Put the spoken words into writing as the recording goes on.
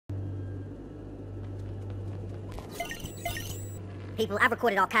people. I've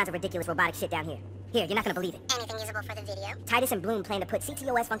recorded all kinds of ridiculous robotic shit down here. Here, you're not gonna believe it. Anything usable for the video? Titus and Bloom plan to put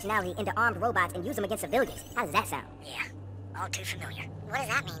CTOS functionality into armed robots and use them against civilians. How does that sound? Yeah, all too familiar. What does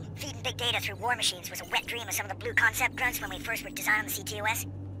that mean? Feeding big data through war machines was a wet dream of some of the blue concept grunts when we first were designing the CTOS.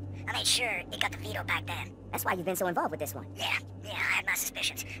 I made sure it got the veto back then. That's why you've been so involved with this one. Yeah, I had my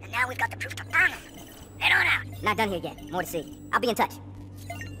suspicions. And now we've got the proof to burn them. Head on out. Not done here yet. More to see. I'll be in touch.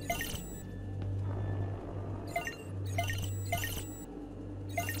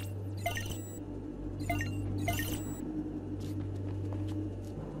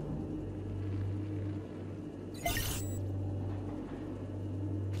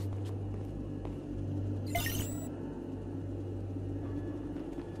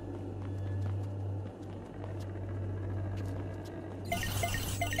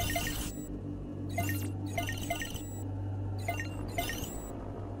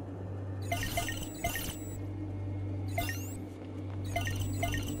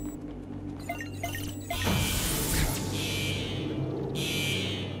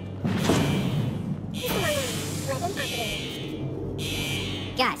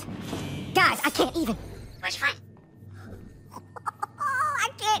 Guys, I can't even. What'd you find? I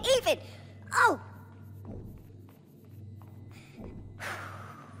can't even. Oh!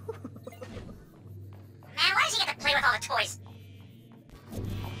 Man, why does he get to play with all the toys?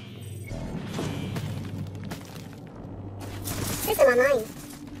 System online.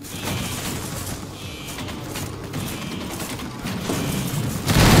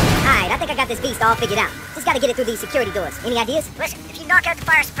 Alright, I think I got this beast all figured out. Just gotta get it through these security doors. Any ideas? Listen, if you knock out the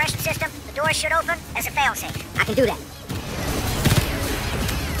fire suppression system, the doors should open as a failsafe. I can do that.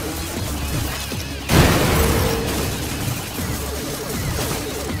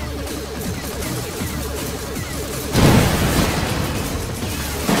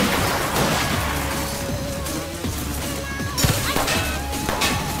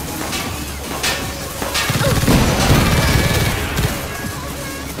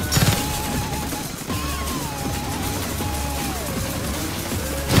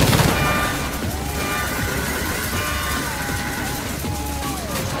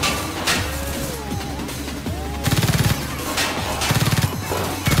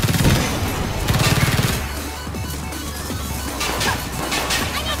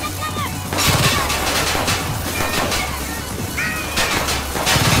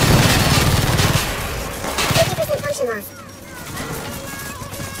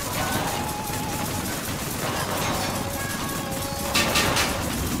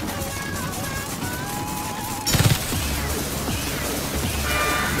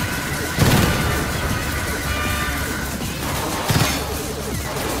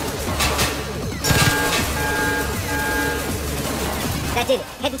 That did it.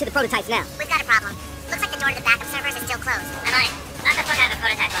 Heading to the prototypes now. We've got a problem. Looks like the door to the backup servers is still closed. I'm on it. Knock the fuck out of the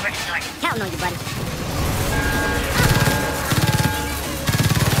prototype while working the door. Counting on you, buddy.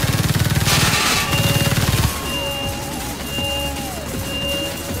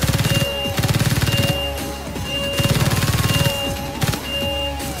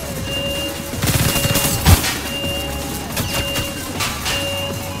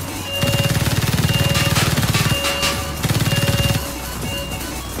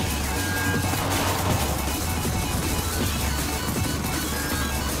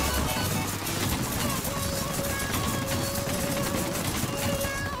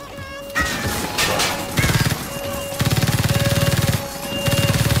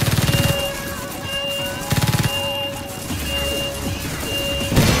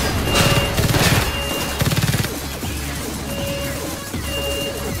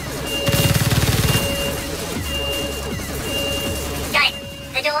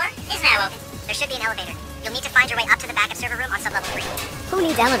 Who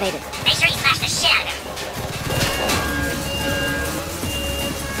needs elevators? Make sure you smash the shit out of him.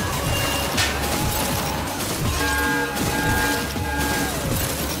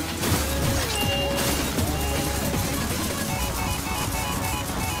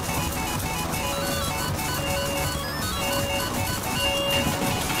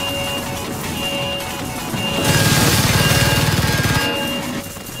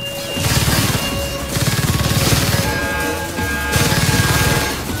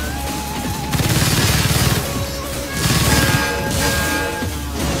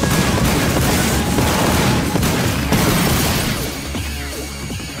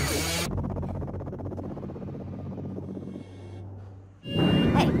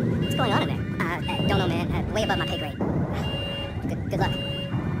 Way above my pay grade. Good luck.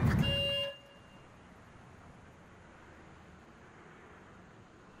 Fuck.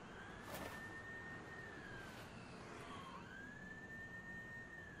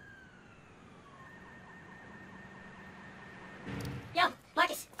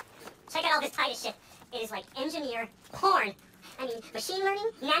 Marcus, check out all this Titus shit. It is like engineer porn. I mean, machine learning,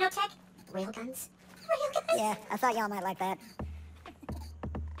 nanotech, railguns. Railguns? Yeah, I thought y'all might like that.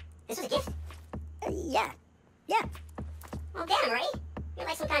 This was a gift? Yeah. Yeah. Well, damn, Ray. You're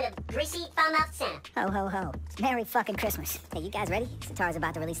like some kind of greasy, foul-mouthed Santa. Ho, ho, ho. It's Merry fucking Christmas. Hey, you guys ready? Sitar's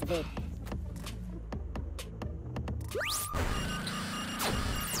about to release the vid.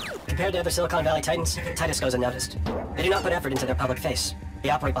 Compared to other Silicon Valley titans, Titus goes unnoticed. They do not put effort into their public face. They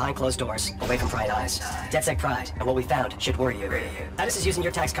operate behind closed doors, away from prying eyes. DedSec pride, and what we found should worry you. Titus is using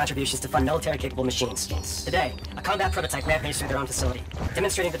your tax contributions to fund military-capable machines. Today, a combat prototype rampaged through their own facility,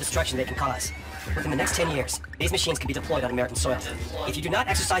 demonstrating the destruction they can cause. Within the next 10 years, these machines can be deployed on American soil. If you do not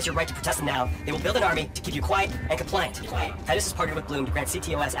exercise your right to protest them now, they will build an army to keep you quiet and compliant. Titus has partnered with Bloom to grant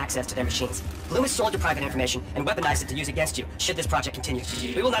CTOS access to their machines. Bloom has sold your private information and weaponized it to use against you, should this project continue.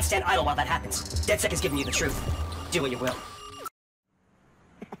 We will not stand idle while that happens. DedSec has given you the truth. Do what you will.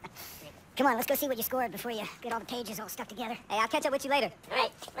 Come on, let's go see what you scored before you get all the pages all stuck together. Hey, I'll catch up with you later. All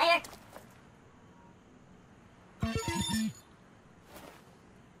right, later.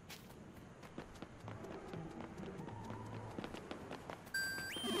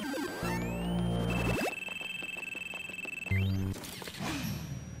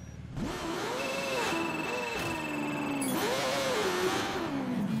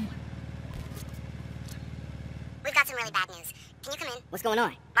 We've got some really bad news. Can you come in? What's going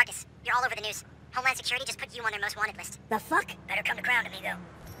on? Marcus, you're all over the news. Homeland Security just put you on their most wanted list. The fuck? Better come to ground, amigo.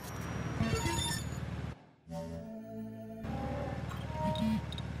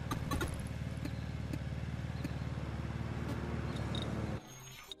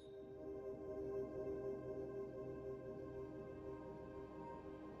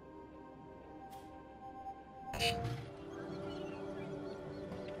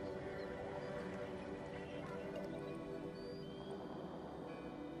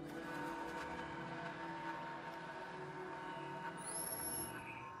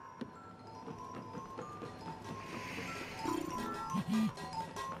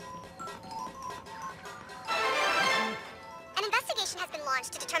 An investigation has been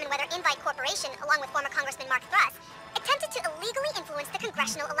launched to determine whether Invite Corporation, along with former Congressman Mark Thruss, attempted to illegally influence the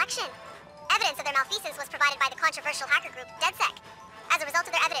congressional election. Evidence of their malfeasance was provided by the controversial hacker group DedSec. As a result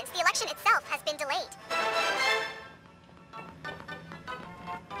of their evidence, the election itself has been delayed.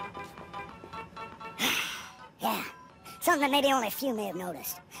 Yeah. Something that maybe only a few may have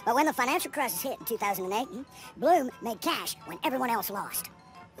noticed. But when the financial crisis hit in 2008, Bloom made cash when everyone else lost.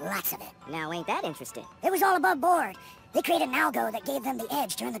 Lots of it. Now, ain't that interesting? It was all above board. They created an algo that gave them the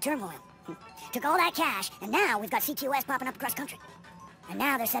edge during the turmoil. Took all that cash, and now we've got CTOS popping up across country. And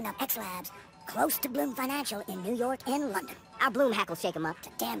now they're setting up X Labs close to Bloom Financial in New York and London. Our Bloom hack will shake him up. It's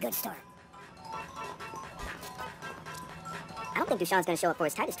a damn good start. I don't think Dushan's gonna show up for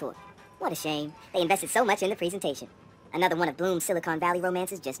his Titus tour. What a shame. They invested so much in the presentation. Another one of Bloom's Silicon Valley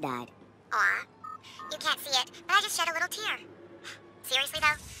romances just died. Aw. You can't see it, but I just shed a little tear. Seriously,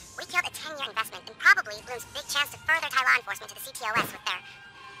 though, we killed a 10-year investment and probably Bloom's big chance to further tie law enforcement to the CTOS with their...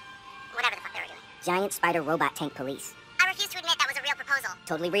 whatever the fuck they were doing. Giant spider robot tank police. I refuse to admit that was a real proposal.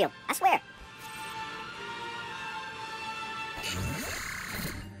 Totally real. I swear.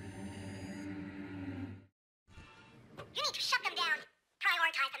 You need to shut them down.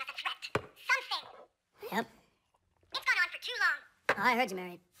 Prioritize them as a threat. Something. Yep. It's gone on for too long. Oh, I heard you,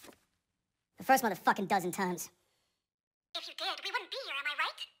 Mary. The first motherfucking dozen times. If you did, we wouldn't be here, am I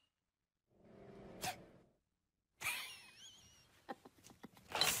right?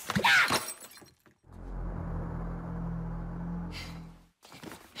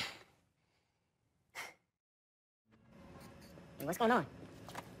 Hey, what's going on?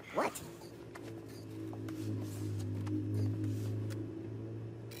 What?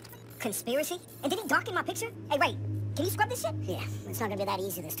 Conspiracy? And did he darken my picture? Hey, Ray, can you scrub this shit? Yeah, it's not gonna be that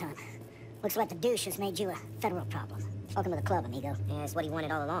easy this time. Looks like the douche has made you a federal problem. Welcome to the club, amigo. Yeah, that's what he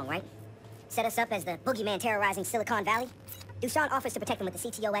wanted all along, right? Set us up as the boogeyman terrorizing Silicon Valley. Dushan offers to protect him with the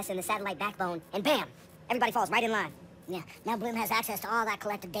CTOS and the satellite backbone, and bam! Everybody falls right in line. Yeah, now Bloom has access to all that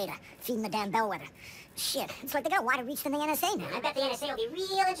collected data, feeding the damn bellwether. Shit, it's like they got a wider reach than the NSA now. I bet the NSA will be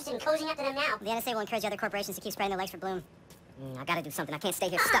real interested in cozying up to them now. The NSA will encourage other corporations to keep spreading their legs for Bloom. I gotta do something. I can't stay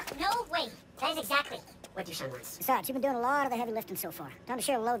here stuck. No way. That is exactly what Dushan wants. Besides, you've been doing a lot of the heavy lifting so far. Time to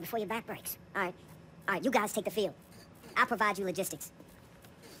share a load before your back breaks. All right, you guys take the field. I'll provide you logistics.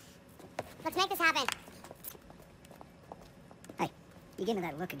 Let's make this happen. Hey, you gave me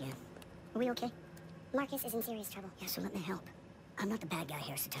that look again. Are we okay? Marcus is in serious trouble. Yeah, so let me help. I'm not the bad guy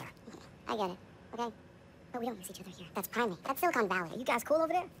here, Sitar. I get it, okay? But we don't miss each other here. That's primate. That's Silicon Valley. Are you guys cool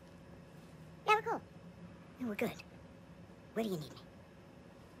over there? Yeah, we're cool. Yeah, we're good. Where do you need me?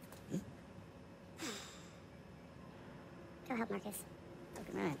 Go help Marcus.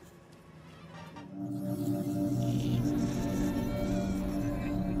 Looking right.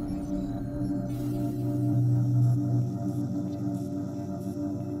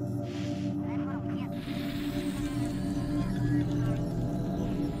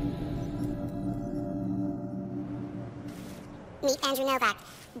 Meet Andrew Novak,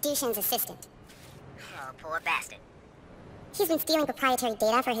 Dushan's assistant. Oh, poor bastard. He's been stealing proprietary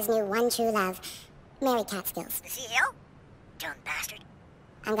data for his new one true love, Mary Cat skills. The CEO? Dumb bastard.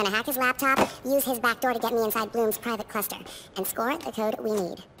 I'm gonna hack his laptop, use his backdoor to get me inside Bloom's private cluster, and score the code we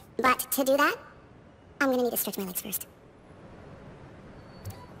need. But to do that, I'm gonna need to stretch my legs first.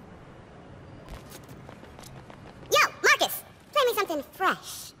 Yo, Marcus! Play me something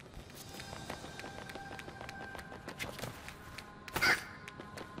fresh.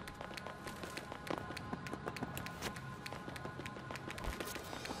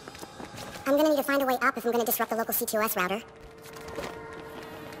 I'm gonna need to find a way up if I'm gonna disrupt the local CTOS router.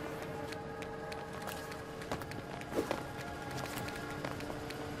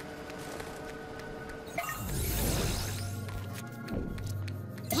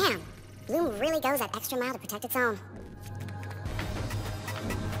 Damn, Bloom really goes that extra mile to protect its own.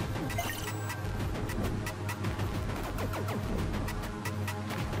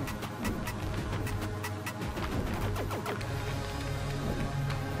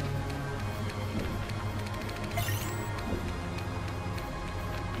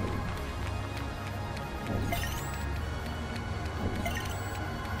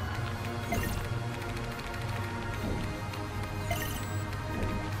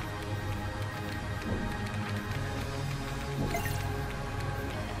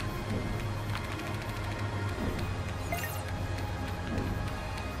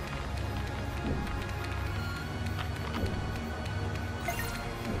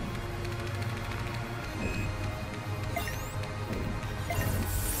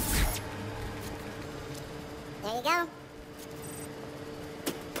 There you go.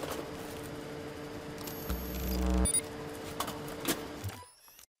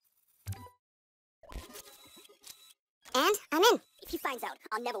 And I'm in. If he finds out,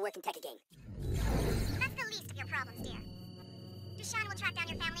 I'll never work in tech again. That's the least of your problems, dear. Dushan will track down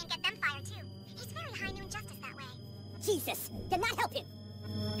your family and get them fired, too. He's very high noon justice that way. Jesus, did not help him.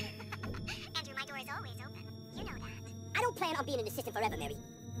 Andrew, my door is always open. You know that. I don't plan on being an assistant forever, Mary.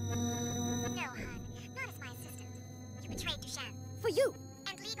 No, hon. Not as my assistant. You betrayed Dushan. For you.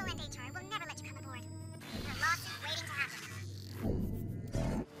 And legal and HR will never let you come aboard. There's a lawsuit waiting to happen.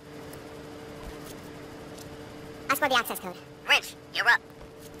 I scored the access code. Wrench, you're up.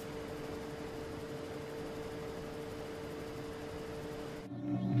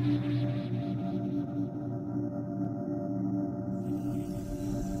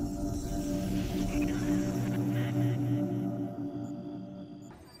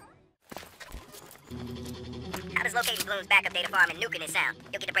 How does locating Bloom's backup data farm and nuking it sound?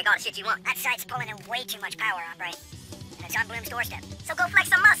 You'll get to break all the shit you want. That site's pulling in way too much power, hombre. And it's on Bloom's doorstep. So go flex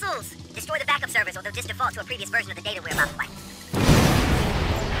some muscles! Destroy the backup servers or they'll just default to a previous version of the data we're about to fight.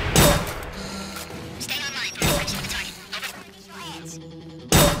 Stay online for inspection of the target. Over.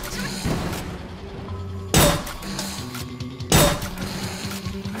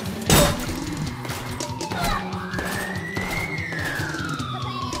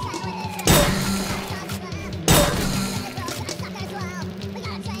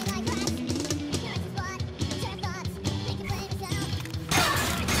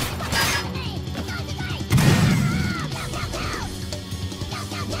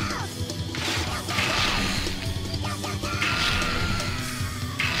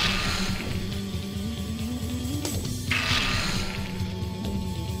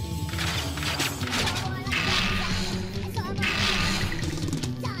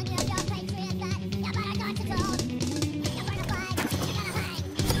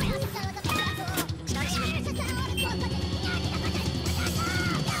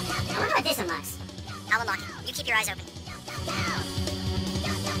 Visual hands. I'll unlock it. You keep your eyes open.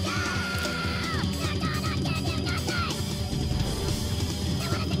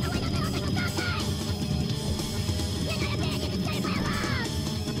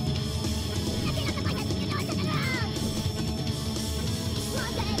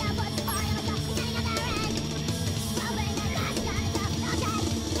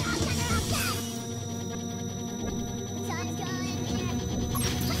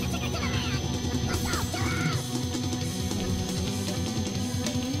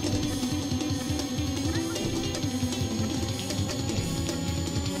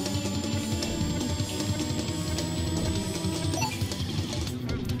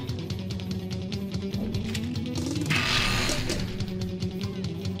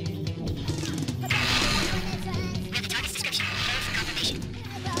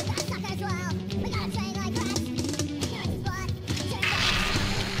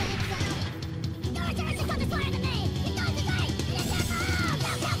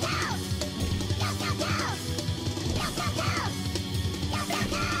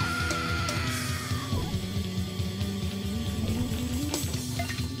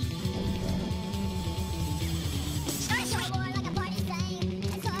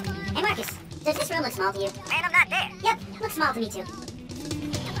 Marcus, does this room look small to you? Man, I'm not there. Yep, looks small to me too.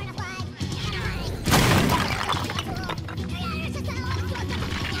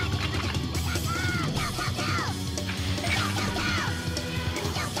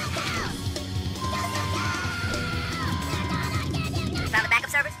 Found the backup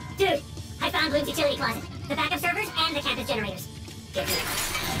servers? Dude, I found Bloom's utility closet. The backup servers and the campus generators.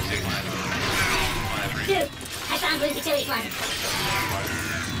 Dude, I found Bloom's utility closet.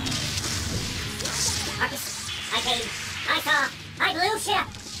 Marcus, I came. I saw. I blew ship.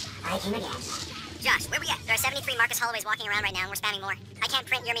 I came again. Josh, where we at? There are 73 Marcus Holloways walking around right now, and we're spamming more. I can't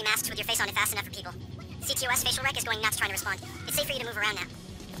print Yurmi masks with your face on it fast enough for people. CTOS facial rec is going nuts trying to respond. It's safe for you to move around now.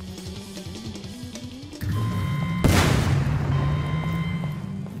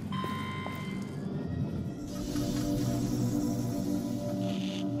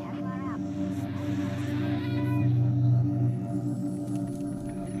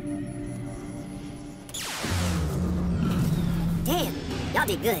 Damn, y'all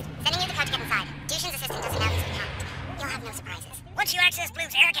did good. Sending you the code to get inside. Dushin's assistant doesn't know this account. You'll have no surprises. Once you access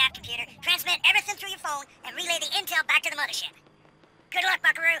Bloom's air-gapped computer, transmit everything through your phone and relay the intel back to the mothership. Good luck,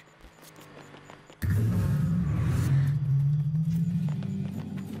 Buckaroo.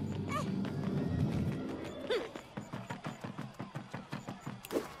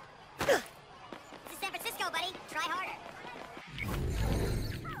 This is San Francisco, buddy. Try harder.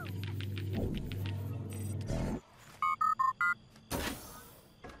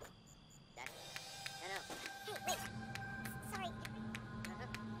 Hey, wait. Sorry.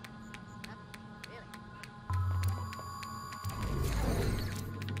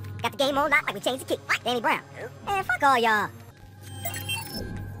 Got the game on lock like we changed the key. What? Danny Brown. Who? Man, fuck all y'all.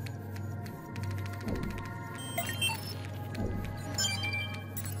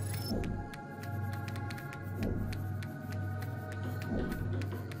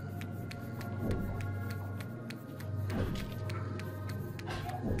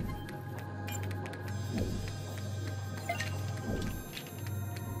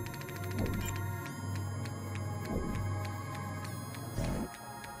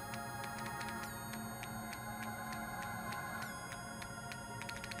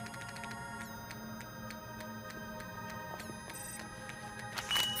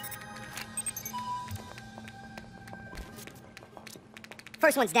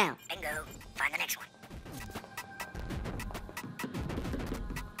 First one's down. Bingo. Find the next one.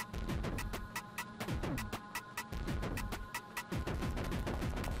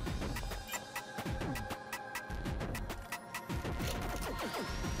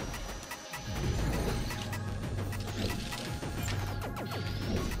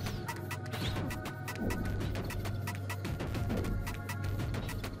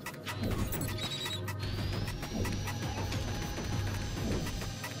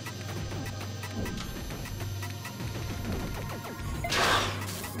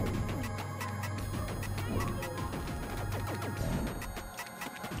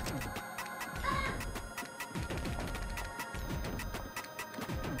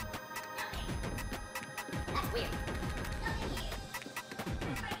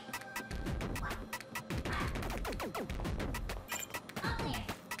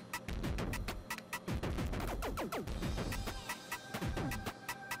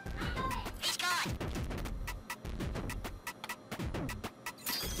 He's gone.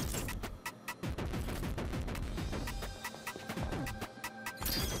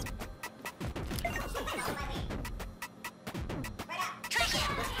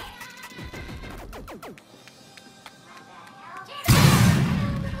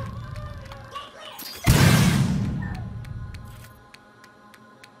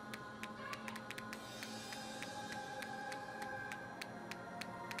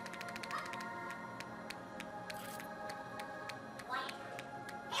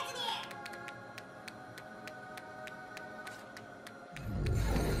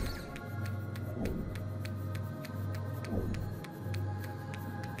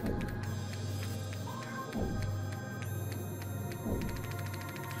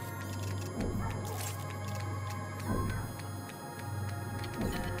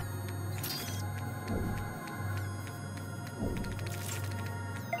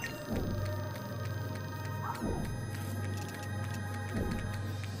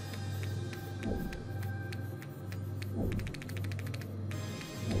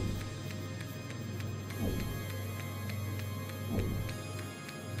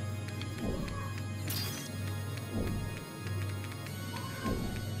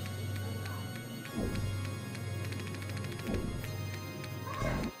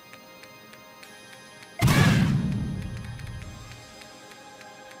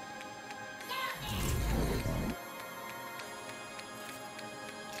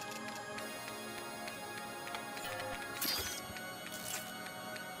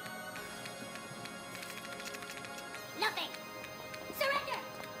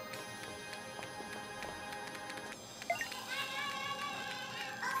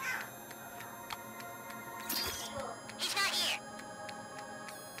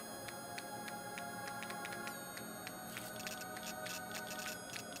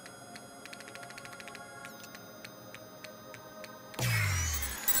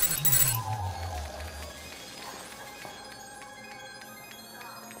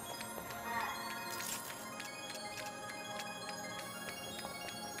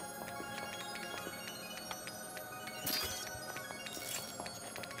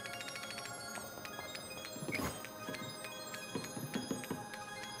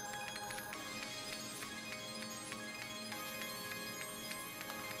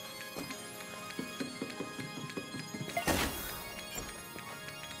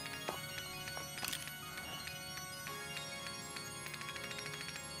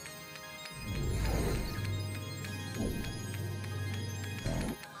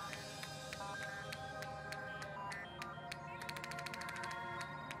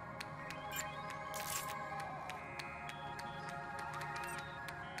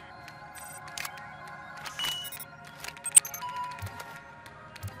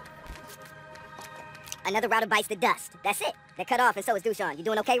 Another router bites the dust. That's it. They're cut off, and so is Dushan. You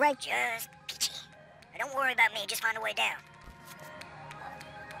doing okay, Ray? Just peachy. Don't worry about me, just find a way down.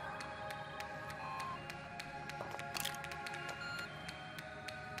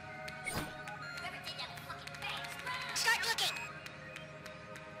 Start looking!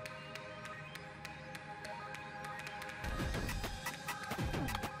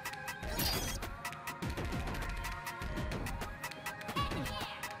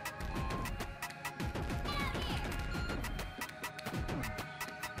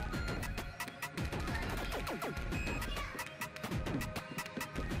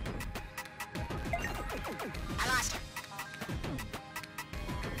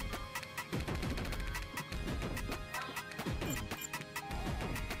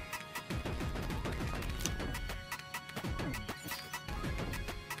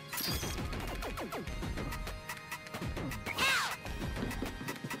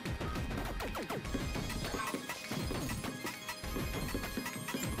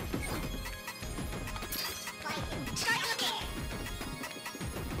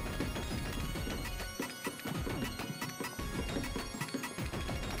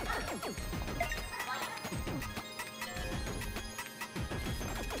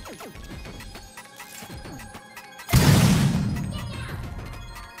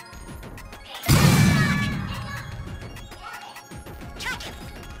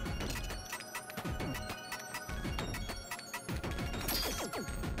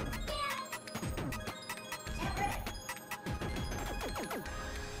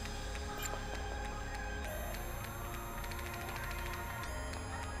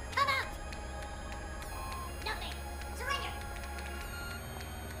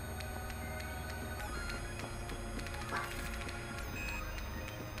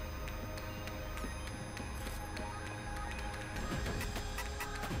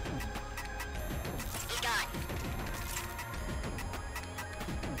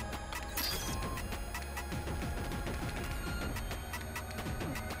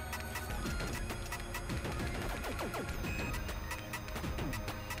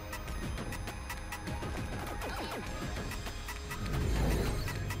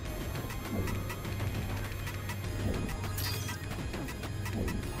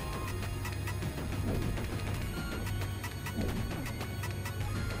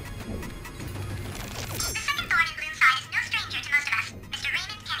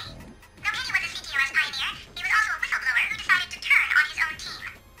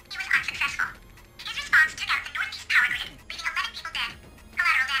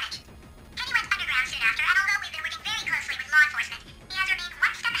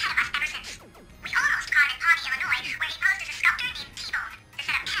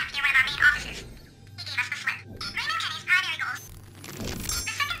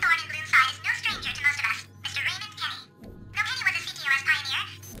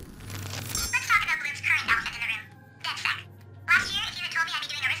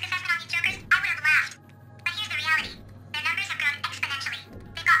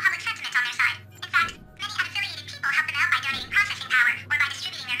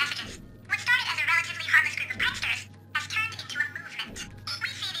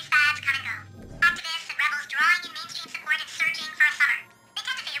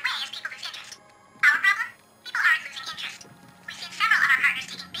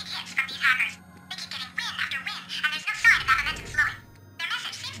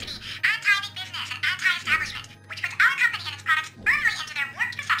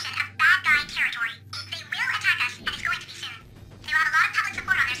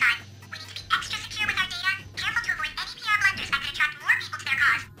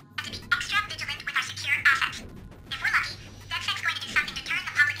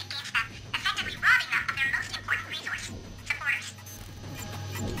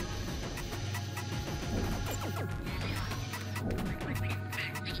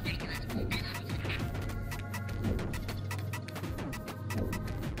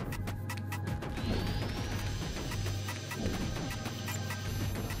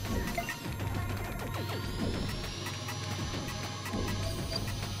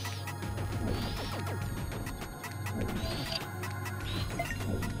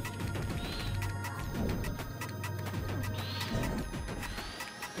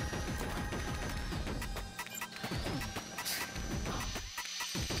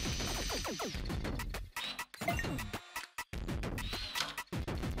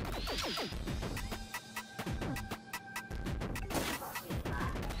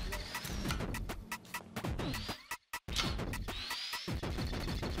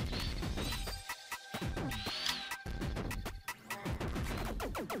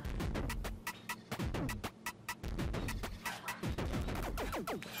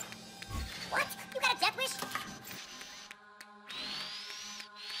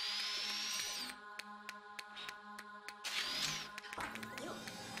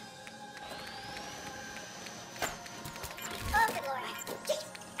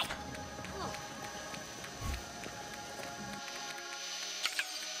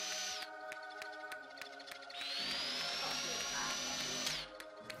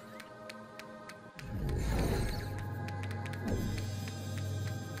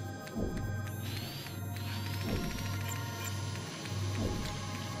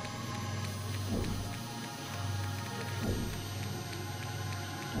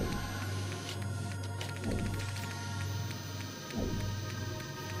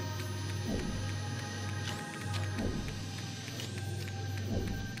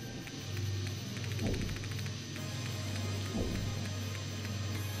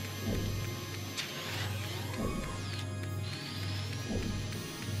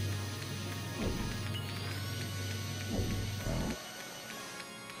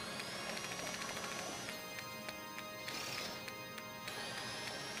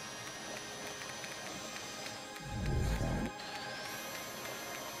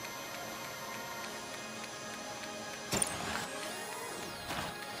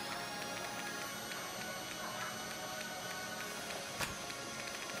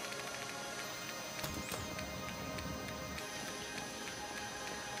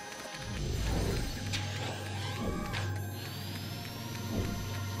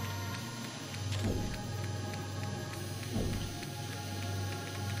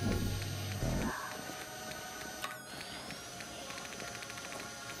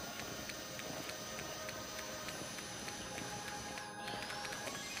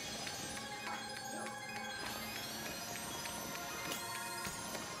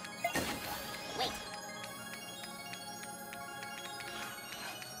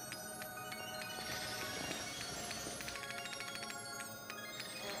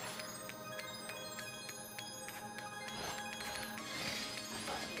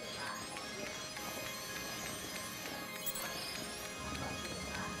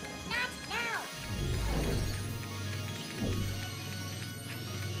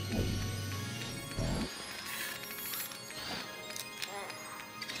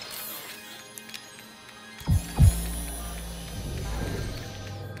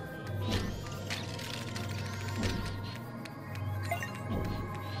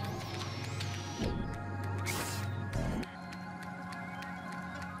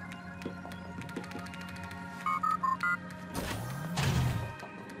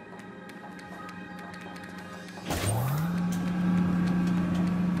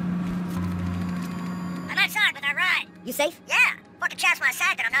 I'm outside with our ride. You safe? Yeah. Fucking chaps my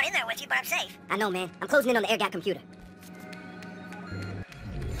sack that I'm not in there with you, but I'm safe. I know, man. I'm closing in on the air-gap computer.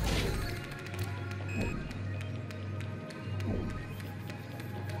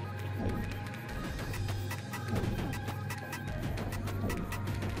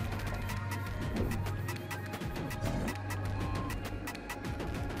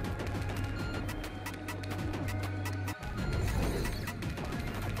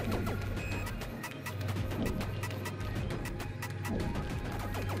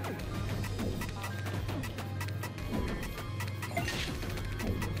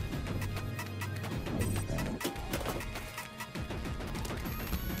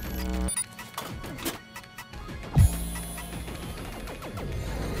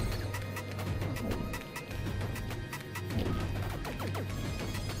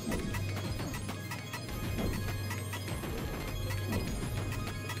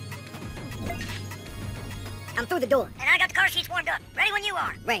 I'm through the door. And I got the car seats warmed up. Ready when you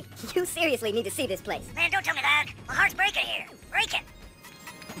are. Ray, you seriously need to see this place. Man, don't tell me that. My heart's breaking here. Breaking.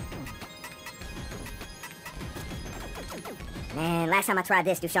 Man, last time I tried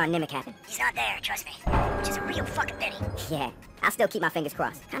this, Dushan Nimic happened. He's not there, trust me. Which is a real fucking pity. Yeah, I'll still keep my fingers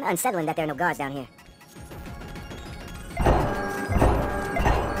crossed. Kinda unsettling that there are no guards down here.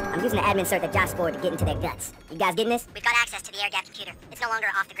 I'm using the admin cert that Josh scored to get into their guts. You guys getting this? We've got access to the air-gap computer. It's no longer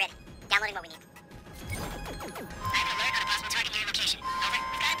off the grid. Downloading what we need. I have an alert on a possible target near your location. Over.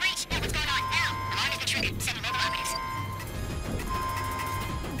 We've got a breach. What's going on? Now! Alarm has been triggered. Sending mobile operatives.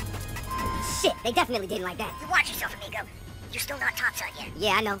 Shit, they definitely didn't like that. You watch yourself, amigo. You're still not topside yet.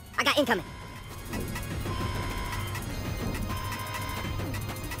 Yeah, I know. I got incoming.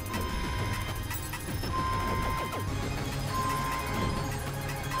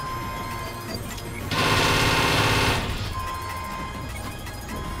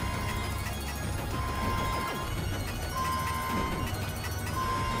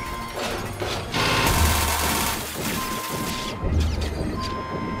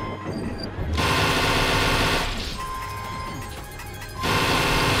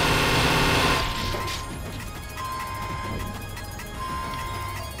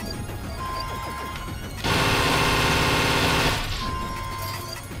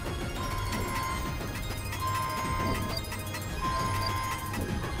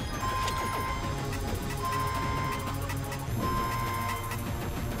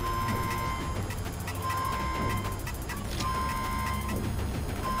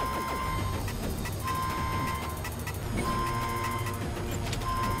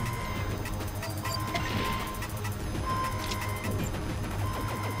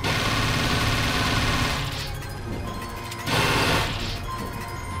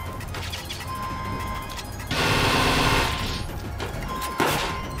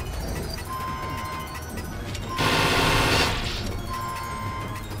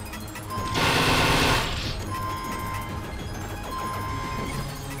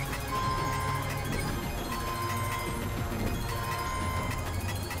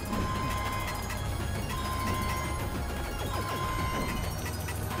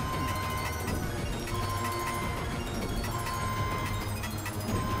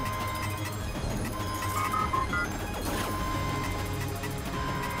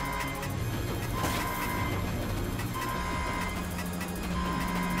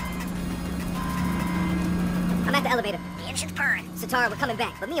 I'm at the elevator. The engine's purring. Satara, we're coming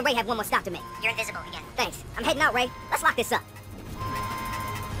back, but me and Ray have one more stop to make. You're invisible again. Thanks. I'm heading out, Ray. Let's lock this up.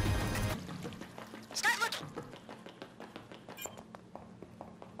 Start looking.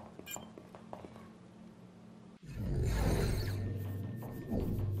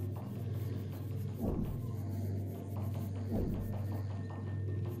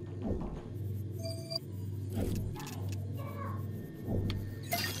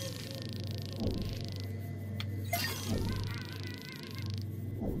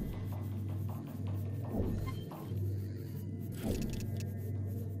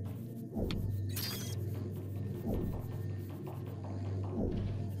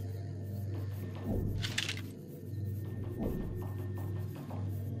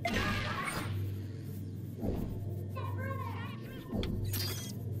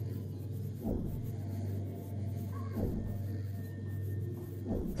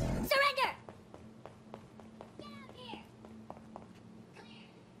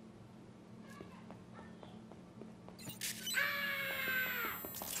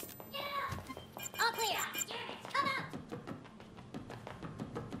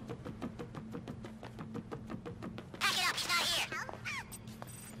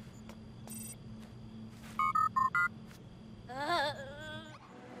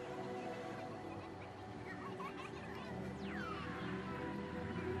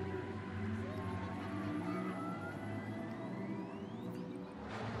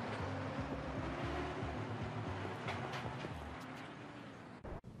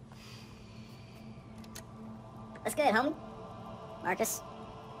 What's good, homie? Marcus?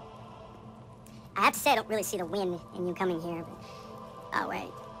 I have to say I don't really see the win in you coming here, but... Oh, wait.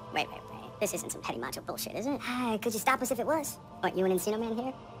 This isn't some petty macho bullshit, is it? Could you stop us if it was? What, you and Encino Man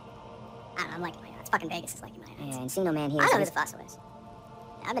here? I don't know, I'm liking my odds. Fucking Vegas is liking my odds. Yeah, Encino Man here... I know who the fossil is.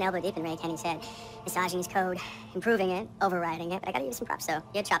 I've been elbow deep in Ray Kenny's head, massaging his code, improving it, overriding it, but I gotta give you some props, though.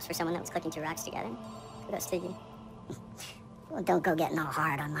 You had chops for someone that was clicking two rocks together. Kudos to you. Well, don't go getting all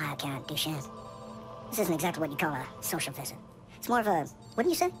hard on my account, Duchenne. This isn't exactly what you call a social visit. It's more of a... What do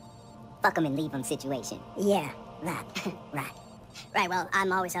you say? Fuck 'em and leave 'em situation. Yeah, that. Right. Right, well,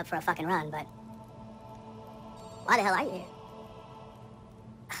 I'm always up for a fucking run, but... Why the hell are you here?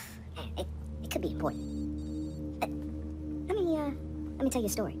 It could be important. Let me tell you a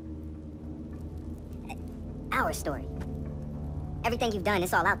story. Our story. Everything you've done,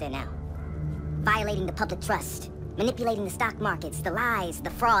 it's all out there now. Violating the public trust. Manipulating the stock markets, the lies, the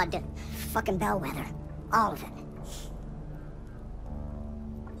fraud. Fucking bellwether. All of it.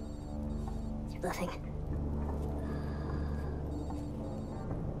 You're bluffing.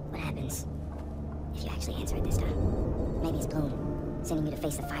 What happens if you actually answer it this time? Maybe it's Bloom, sending you to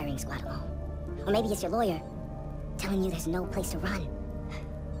face the firing squad alone. Or maybe it's your lawyer, telling you there's no place to run.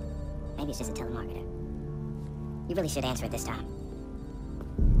 Maybe it's just a telemarketer. You really should answer it this time.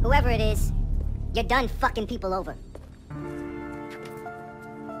 Whoever it is, you're done fucking people over.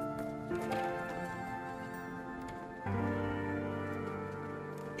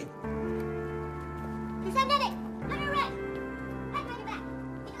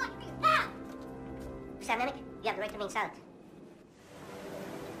 Mimic, you have the right to remain silent.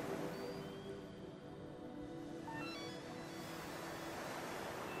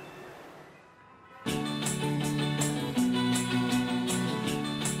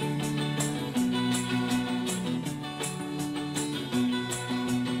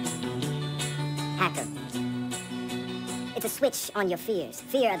 Hacker. It's a switch on your fears.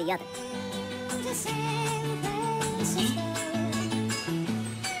 Fear of the other.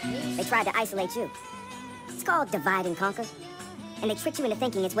 They tried to isolate you. It's called divide and conquer. And they tricked you into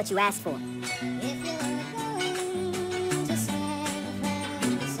thinking it's what you asked for.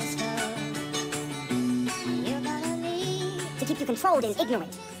 To keep you controlled and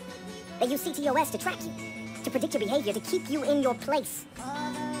ignorant. They use CTOS to track you. To predict your behavior, to keep you in your place.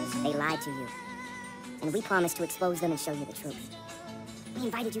 They lied to you. And we promised to expose them and show you the truth. We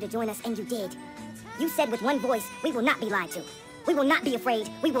invited you to join us, and you did. You said with one voice, we will not be lied to. We will not be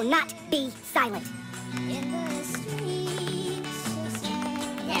afraid. We will not be silent. Yeah.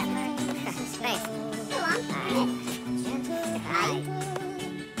 Thanks.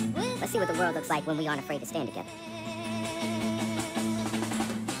 Let's see what the world looks like when we aren't afraid to stand together.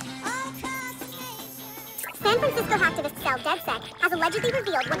 San Francisco hacktivist cell DedSec has allegedly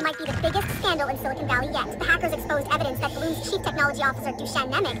revealed what might be the biggest scandal in Silicon Valley yet. The hackers exposed evidence that Bloom's chief technology officer, Duchenne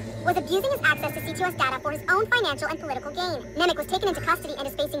Nemec, was abusing his access to CTOS data for his own financial and political gain. Nemec was taken into custody and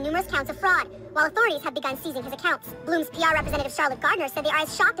is facing numerous counts of fraud, while authorities have begun seizing his accounts. Bloom's PR representative, Charlotte Gardner, said they are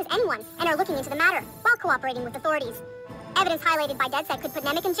as shocked as anyone and are looking into the matter, while cooperating with authorities. Evidence highlighted by DedSec could put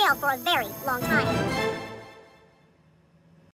Nemec in jail for a very long time.